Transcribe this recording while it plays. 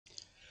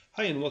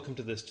Hi and welcome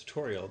to this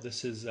tutorial.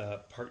 This is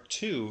part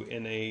two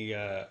in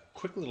a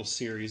quick little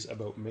series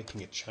about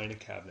making a china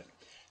cabinet.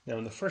 Now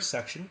in the first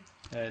section,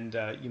 and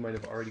you might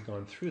have already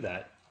gone through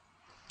that,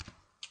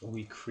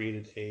 we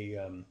created a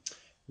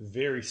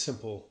very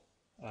simple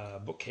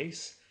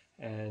bookcase,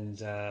 and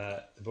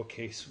the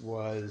bookcase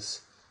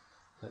was,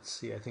 let's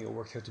see, I think it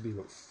worked out to be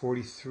about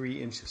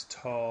 43 inches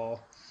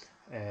tall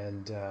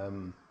and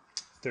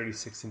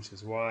 36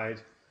 inches wide.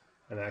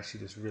 I'm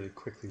actually just really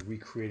quickly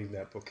recreating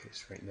that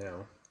bookcase right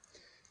now.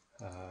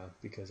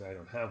 Because I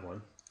don't have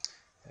one.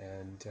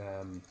 And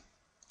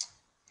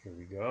here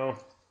we go.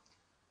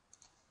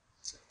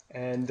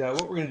 And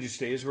what we're going to do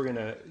today is we're going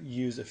to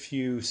use a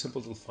few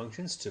simple little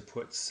functions to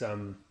put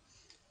some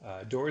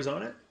doors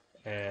on it,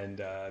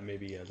 and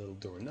maybe a little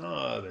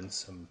doorknob and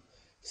some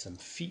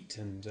feet,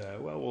 and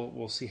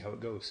we'll see how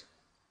it goes.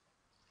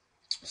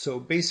 So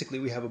basically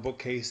we have a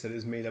bookcase that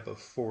is made up of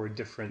four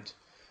different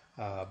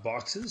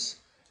boxes,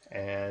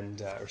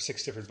 and or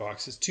six different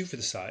boxes, two for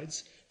the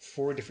sides,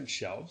 four different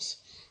shelves,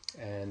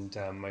 and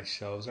my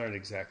shelves aren't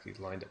exactly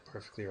lined up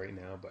perfectly right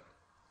now, but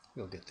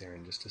we'll get there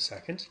in just a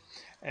second.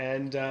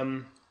 And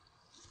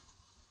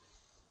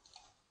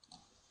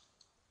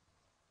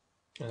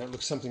it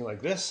looks something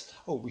like this.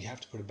 Oh, we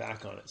have to put a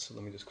back on it, so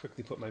let me just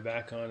quickly put my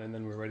back on, and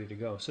then we're ready to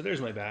go. So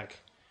there's my back,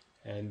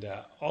 and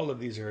all of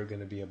these are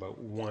going to be about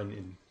 1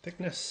 in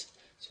thickness,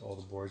 so all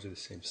the boards are the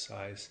same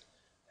size,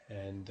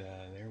 and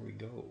there we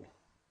go.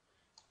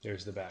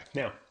 There's the back.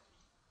 Now,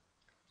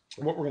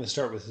 what we're going to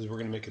start with is we're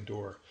going to make a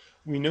door.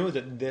 We know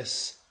that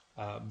this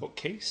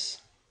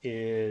bookcase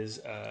is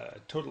a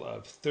total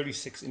of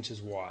 36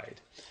 inches wide.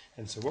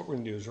 And so what we're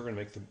going to do is we're going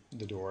to make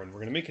the door, and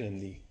we're going to make it in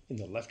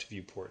the left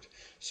viewport.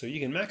 So you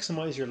can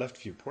maximize your left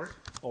viewport,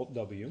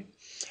 Alt-W.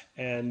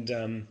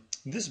 And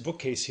this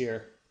bookcase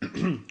here,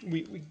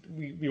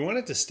 we want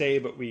it to stay,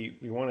 but we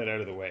want it out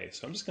of the way.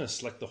 So I'm just going to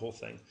select the whole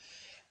thing.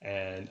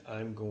 And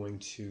I'm going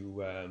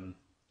to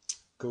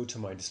go to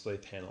my display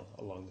panel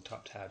along the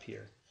top tab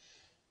here,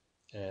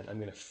 and I'm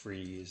going to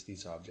freeze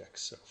these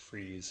objects. So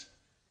freeze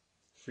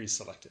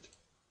selected.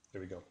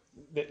 There we go.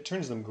 It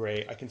turns them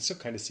gray. I can still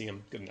kind of see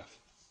them. Good enough.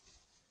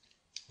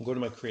 I'll go to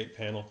my create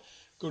panel,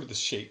 go to the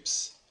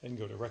shapes, and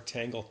go to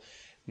rectangle.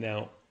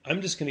 Now I'm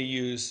just going to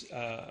use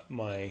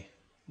my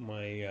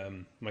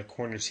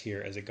corners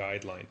here as a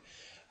guideline.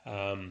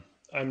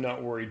 I'm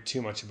not worried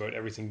too much about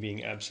everything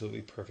being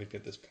absolutely perfect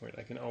at this point.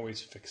 I can always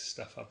fix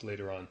stuff up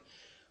later on.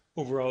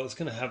 Overall, it's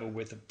going to have a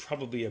width of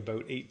probably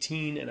about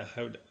 18 and a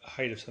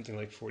height of something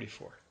like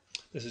 44.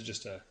 This is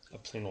just a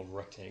plain old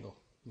rectangle.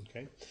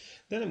 Okay.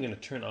 Then I'm going to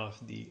turn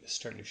off the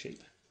start new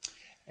shape,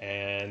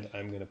 and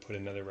I'm going to put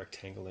another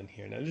rectangle in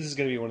here. Now this is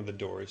going to be one of the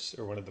doors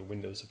or one of the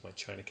windows of my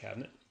china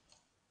cabinet.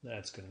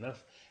 That's good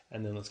enough.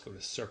 And then let's go to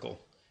circle,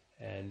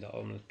 and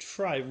I'm going to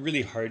try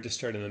really hard to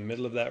start in the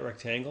middle of that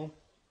rectangle,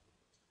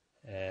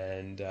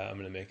 and I'm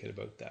going to make it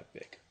about that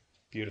big.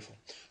 Beautiful.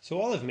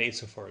 So all I've made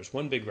so far is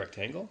one big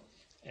rectangle,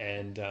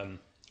 and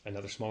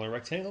another smaller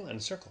rectangle, and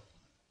a circle.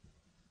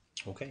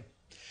 Okay.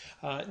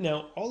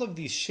 Now all of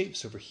these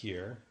shapes over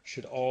here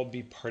should all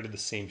be part of the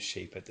same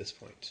shape at this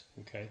point.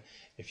 Okay.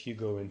 If you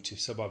go into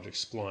subobject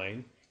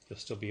spline, you'll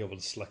still be able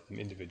to select them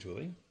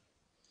individually.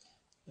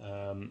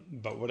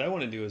 But what I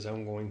want to do is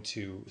I'm going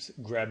to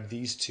grab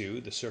these two,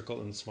 the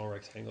circle and the small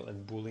rectangle,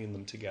 and boolean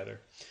them together.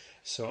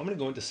 So I'm going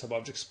to go into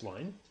subobject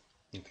spline.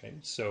 Okay.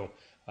 So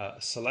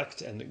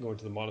select and go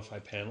into the modify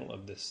panel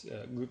of this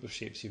group of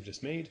shapes you've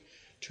just made.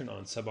 Turn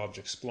on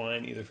subobject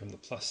spline, either from the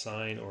plus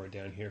sign or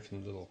down here from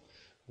the little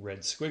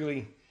red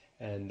squiggly,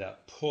 and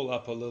pull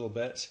up a little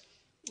bit.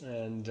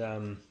 And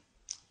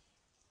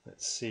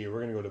let's see,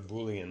 we're going to go to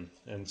Boolean.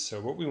 And so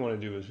what we want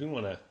to do is we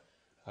want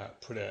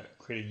to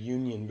create a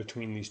union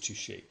between these two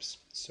shapes.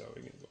 So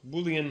we're going to go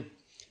Boolean,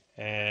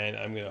 and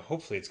I'm going to,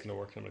 hopefully it's going to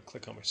work. I'm going to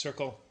click on my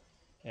circle,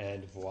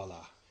 and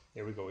voila.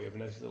 There we go. We have a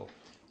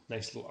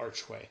nice little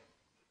archway.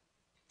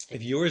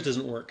 If yours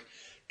doesn't work,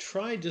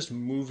 try just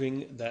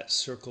moving that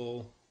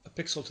circle a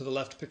pixel to the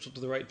left, pixel to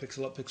the right,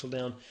 pixel up, pixel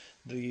down.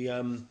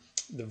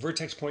 The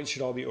vertex points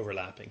should all be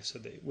overlapping, so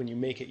that when you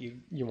make it,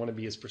 you want to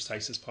be as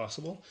precise as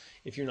possible.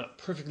 If you're not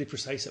perfectly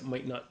precise, it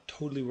might not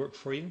totally work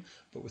for you,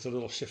 but with a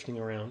little shifting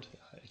around,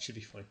 it should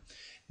be fine.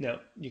 Now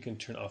you can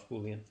turn off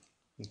Boolean.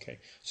 Okay,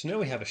 so now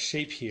we have a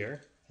shape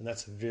here, and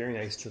that's a very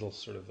nice little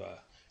sort of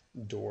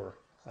door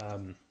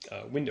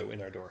window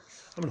in our door.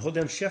 I'm going to hold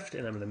down Shift,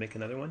 and I'm going to make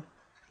another one.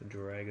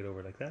 Drag it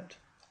over like that.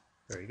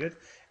 Very good.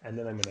 And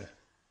then I'm going to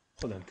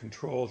hold down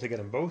Control to get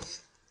them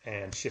both,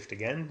 and Shift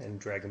again,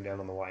 and drag them down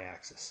on the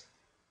Y-axis.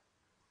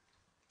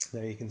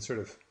 Now you can sort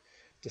of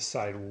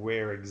decide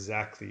where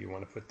exactly you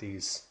want to put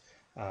these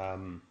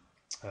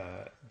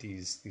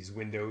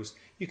windows.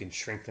 You can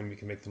shrink them. You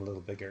can make them a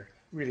little bigger.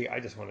 Really, I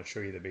just want to show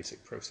you the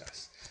basic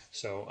process.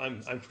 So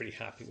I'm pretty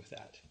happy with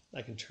that.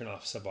 I can turn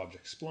off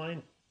subobject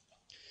spline,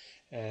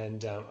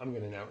 and I'm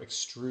going to now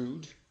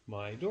extrude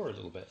my door a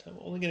little bit. I'm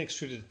only going to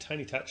extrude it a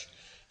tiny touch.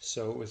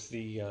 So with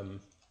the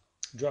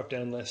drop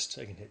down list,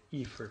 I can hit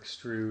E for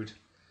extrude,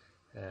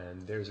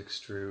 and there's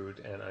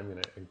extrude, and I'm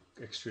going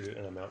to extrude it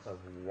an amount of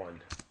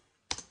 1.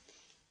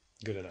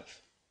 good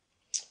enough.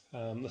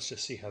 Let's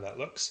just see how that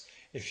looks.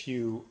 If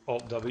you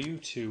Alt-W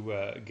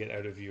to get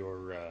out of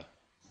your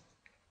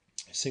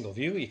single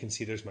view, you can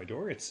see there's my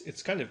door.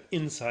 It's kind of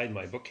inside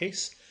my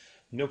bookcase.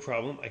 No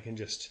problem. I can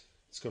just,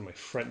 let's go to my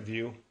front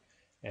view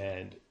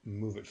and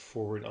move it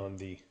forward on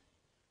the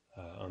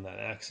on that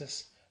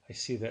axis. I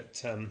see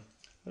that, I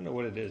don't know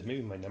what it is.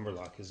 Maybe my number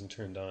lock isn't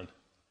turned on.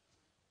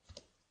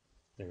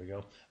 There we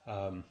go.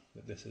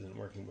 But this isn't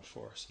working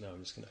before, so now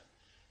I'm just going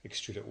to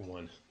extrude it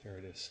 1. There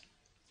it is.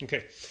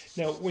 Okay,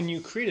 now when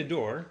you create a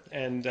door,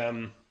 and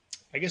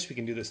I guess we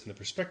can do this in the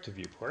perspective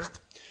viewport,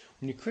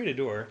 when you create a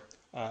door,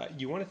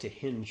 you want it to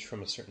hinge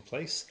from a certain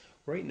place.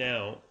 Right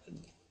now,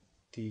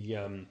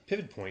 the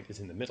pivot point is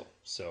in the middle,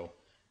 so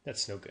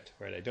that's no good,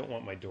 right? I don't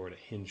want my door to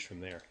hinge from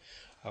there.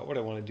 What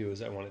I want to do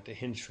is I want it to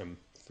hinge from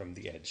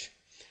the edge.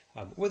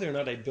 Whether or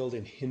not I build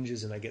in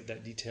hinges and I get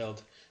that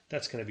detailed,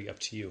 that's going to be up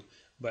to you.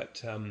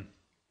 But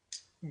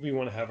we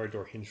want to have our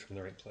door hinge from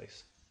the right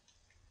place.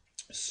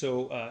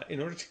 So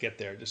in order to get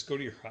there, just go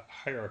to your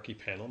hierarchy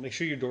panel. Make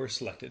sure your door is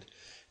selected.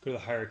 Go to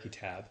the hierarchy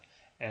tab,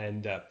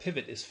 and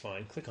pivot is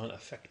fine. Click on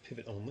Effect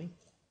Pivot Only.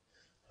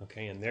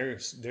 Okay, and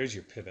there's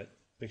your pivot.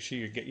 Make sure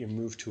you get your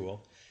Move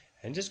tool,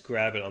 and just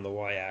grab it on the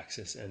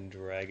Y-axis and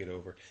drag it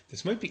over.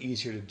 This might be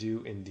easier to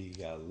do in the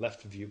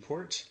left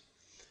viewport.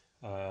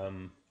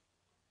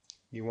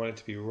 You want it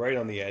to be right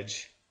on the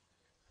edge.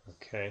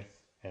 Okay,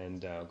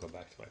 and I'll go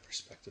back to my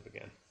perspective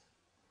again.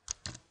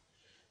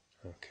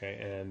 Okay,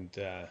 and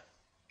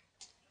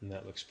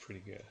that looks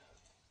pretty good.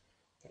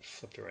 Got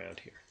flipped around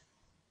here.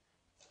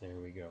 There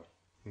we go.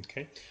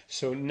 Okay,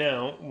 so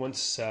now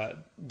once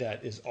that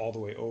is all the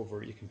way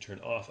over, you can turn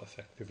off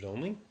Effect Pivot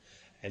Only.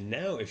 And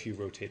now if you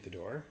rotate the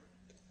door,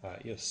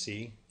 you'll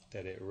see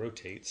that it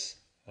rotates,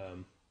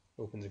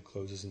 opens and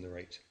closes in the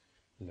right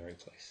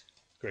place.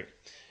 Great.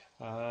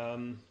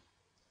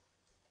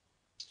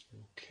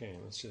 Okay,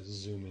 let's just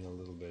zoom in a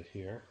little bit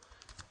here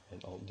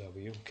and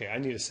Alt-W. Okay, I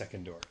need a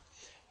second door.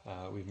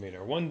 We've made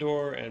our one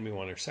door and we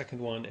want our second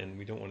one, and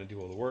we don't want to do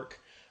all the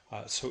work.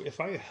 So if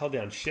I held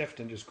down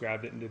Shift and just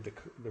grabbed it and did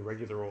the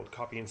regular old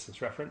copy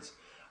instance reference,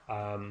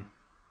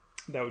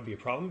 that would be a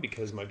problem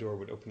because my door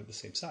would open at the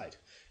same side.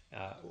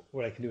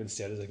 What I can do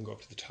instead is I can go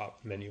up to the top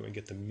menu and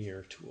get the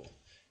mirror tool,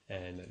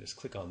 and I just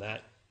click on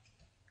that.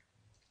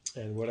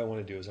 And what I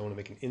want to do is I want to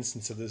make an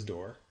instance of this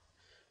door.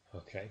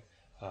 Okay,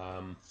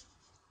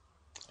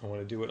 I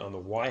want to do it on the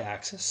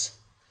Y-axis.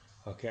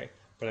 Okay,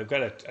 but I've got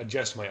to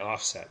adjust my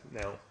offset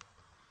now.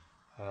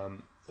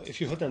 If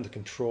you hold down the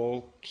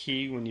Control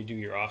key when you do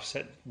your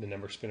offset, the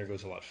number spinner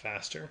goes a lot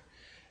faster.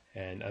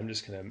 And I'm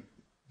just going to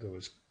go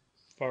as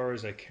far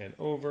as I can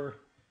over.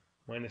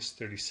 Minus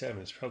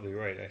 37 is probably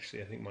right.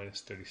 Actually, I think minus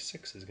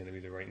 36 is going to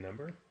be the right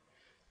number.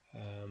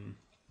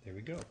 There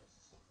we go.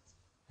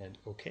 And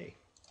OK.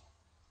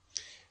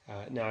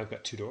 Now I've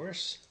got two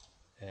doors,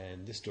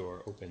 and this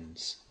door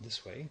opens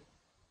this way.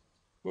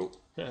 Whoa,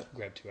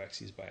 grabbed two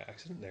axes by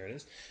accident. There it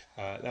is.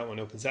 That one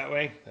opens that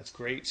way. That's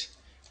great.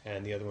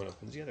 And the other one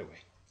opens the other way.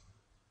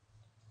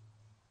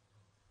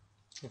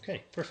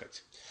 Okay,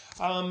 perfect.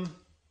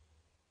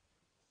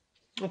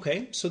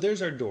 Okay, so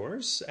there's our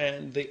doors,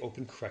 and they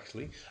open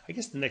correctly. I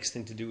guess the next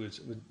thing to do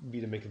would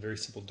be to make a very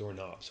simple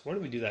doorknob. So why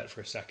don't we do that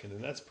for a second?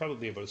 And that's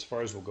probably about as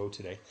far as we'll go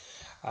today.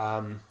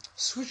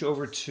 Switch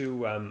over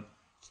to,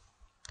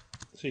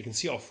 so you can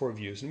see all four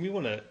views, and we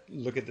want to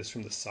look at this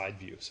from the side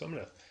view. So I'm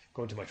going to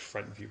go into my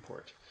front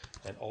viewport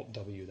and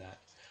Alt-W that.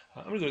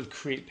 I'm going to go to the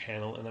Create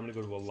panel, and I'm going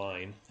to go to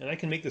Align. And I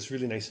can make this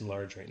really nice and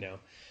large right now.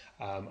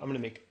 I'm going to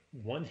make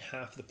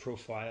 1/2 the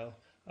profile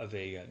of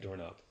a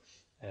doorknob.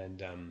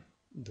 And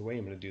the way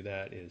I'm going to do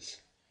that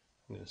is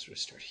I'm going to sort of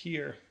start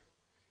here.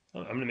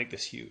 I'm going to make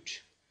this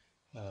huge,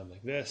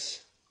 like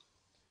this,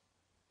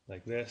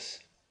 like this.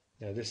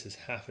 Now this is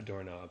half a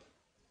doorknob,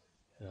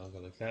 and I'll go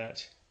like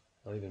that.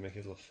 I'll even make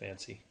it a little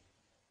fancy,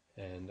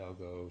 and I'll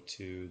go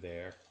to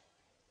there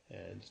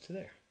and to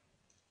there.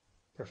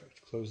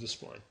 Perfect. Close the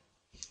spline.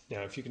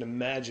 Now, if you can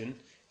imagine,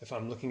 if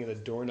I'm looking at a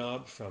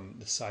doorknob from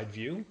the side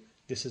view,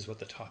 this is what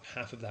the top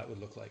half of that would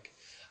look like.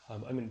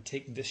 I'm going to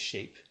take this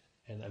shape,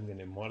 and I'm going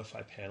to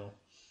modify panel,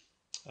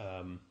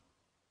 and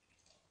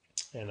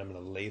I'm going to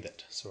lathe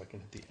it. So I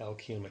can hit the L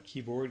key on my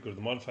keyboard, go to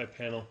the modify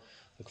panel,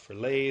 look for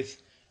lathe,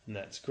 and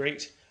that's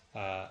great.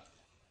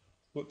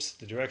 Whoops,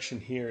 the direction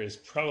here is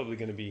probably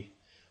going to be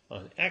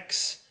on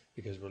X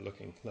because we're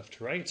looking left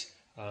to right,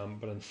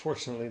 but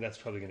unfortunately that's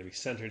probably going to be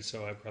centered,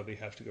 so I probably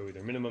have to go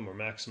either minimum or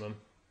maximum,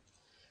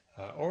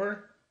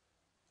 or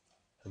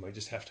I might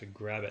just have to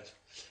grab it.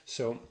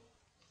 So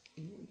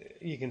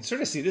you can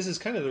sort of see this is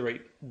kind of the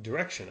right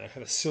direction. I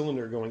have a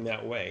cylinder going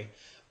that way,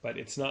 but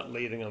it's not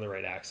lathing on the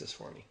right axis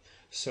for me.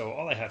 So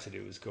all I have to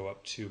do is go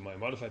up to my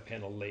modify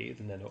panel lathe,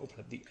 and then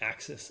open up the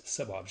axis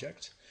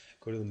subobject,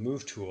 go to the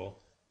move tool,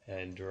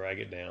 and drag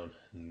it down,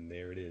 and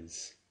there it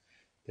is.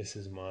 This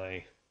is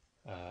my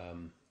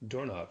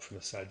doorknob from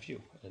the side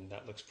view, and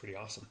that looks pretty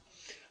awesome.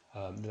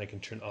 Then I can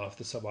turn off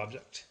the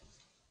subobject,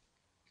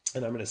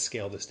 and I'm going to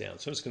scale this down.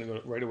 So I'm just going to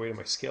go right away to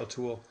my scale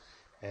tool,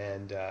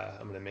 and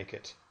I'm going to make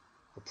it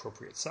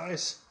appropriate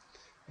size.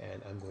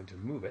 and I'm going to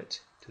move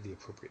it to the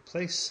appropriate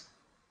place.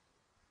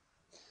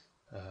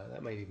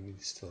 That might even be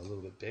still a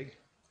little bit big.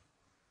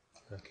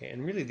 Okay,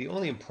 and really the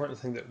only important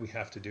thing that we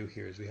have to do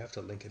here is we have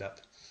to link it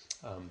up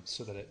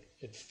so that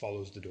it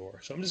follows the door.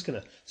 So I'm just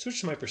going to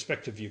switch to my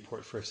perspective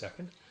viewport for a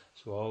second.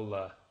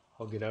 So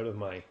I'll get out of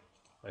my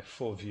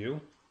full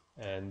view,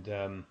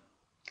 and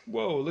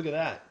whoa, look at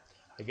that.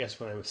 I guess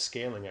when I was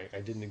scaling, I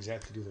didn't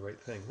exactly do the right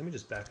thing. Let me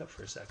just back up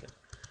for a second.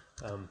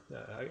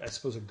 I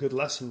suppose a good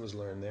lesson was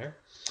learned there.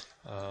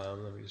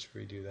 Let me just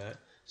redo that.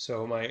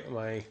 So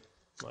my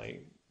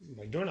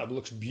doorknob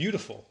looks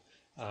beautiful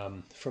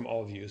from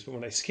all views, but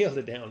when I scaled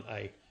it down,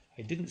 I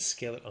didn't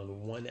scale it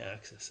on one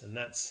axis, and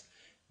that's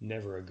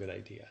never a good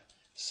idea.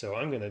 So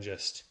I'm going to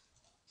just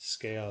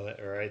scale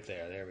it right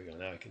there. There we go.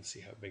 Now I can see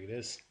how big it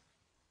is.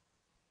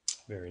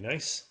 Very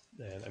nice.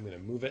 And I'm going to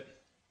move it.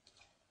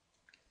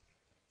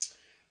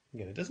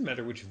 Again, it doesn't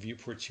matter which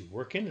viewports you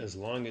work in as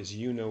long as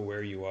you know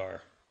where you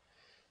are.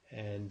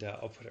 And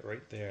I'll put it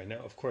right there. Now,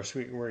 of course,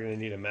 we're going to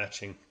need a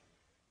matching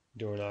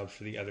doorknob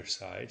for the other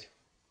side.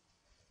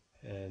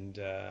 And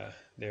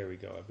there we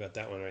go. I've got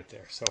that one right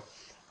there. So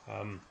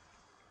I'm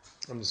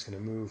just going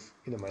to move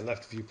into my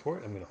left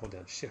viewport. I'm going to hold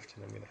down Shift,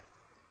 and I'm going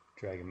to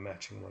drag a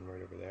matching one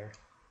right over there.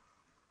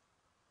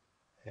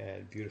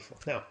 And beautiful.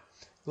 Now,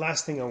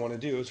 last thing I want to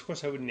do is, of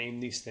course, I would name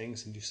these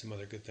things and do some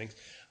other good things.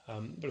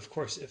 But of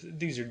course, if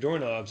these are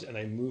doorknobs and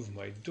I move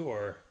my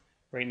door,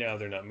 right now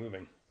they're not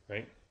moving,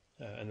 right?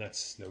 And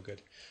that's no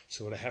good.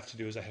 So what I have to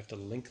do is I have to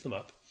link them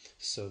up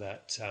so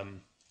that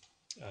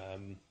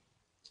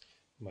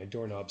my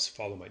doorknobs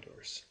follow my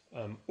doors,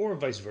 or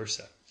vice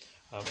versa.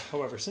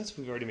 However, since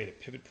we've already made a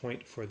pivot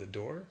point for the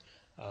door,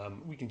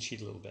 we can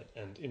cheat a little bit.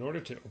 And in order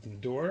to open the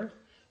door,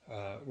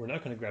 we're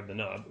not going to grab the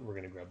knob, we're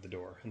going to grab the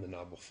door, and the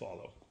knob will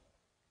follow.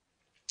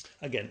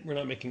 Again, we're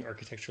not making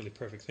architecturally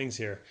perfect things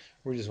here.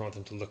 We just want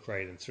them to look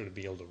right and sort of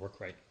be able to work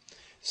right.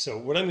 So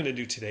what I'm going to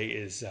do today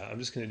is I'm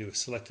just going to do a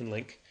select and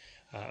link.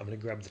 I'm going to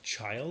grab the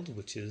child,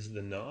 which is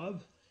the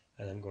knob,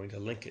 and I'm going to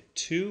link it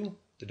to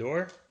the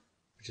door,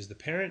 which is the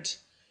parent,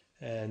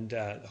 and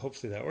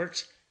hopefully that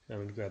works. And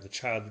I'm going to grab the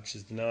child, which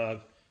is the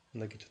knob,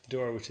 and link it to the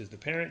door, which is the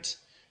parent,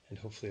 and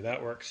hopefully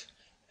that works.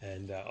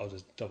 And I'll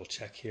just double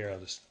check here. I'll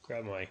just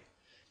grab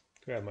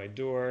my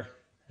door,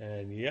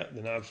 and yep,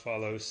 the knob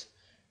follows.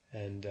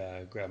 And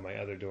grab my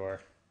other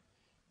door,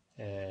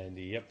 and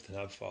yep, the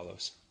knob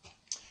follows.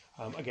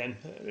 Again,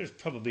 there's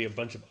probably a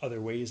bunch of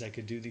other ways I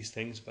could do these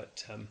things,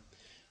 but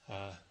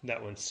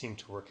that one seemed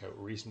to work out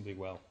reasonably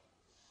well.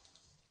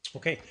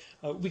 Okay,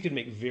 we could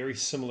make very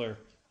similar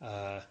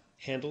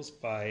handles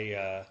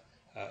by,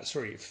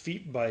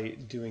 feet by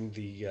doing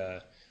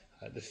the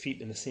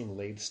feet in the same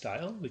lathe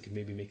style. We could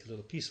maybe make a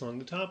little piece along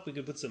the top. We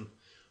could put some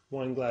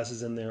wine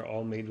glasses in there,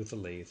 all made with a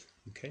lathe.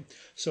 Okay,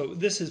 so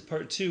this is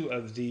part 2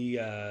 of the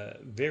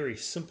very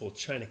simple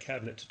china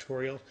cabinet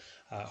tutorial.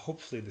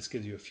 Hopefully this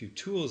gives you a few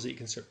tools that you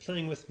can start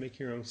playing with, make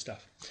your own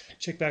stuff.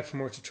 Check back for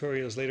more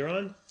tutorials later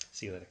on.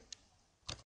 See you later.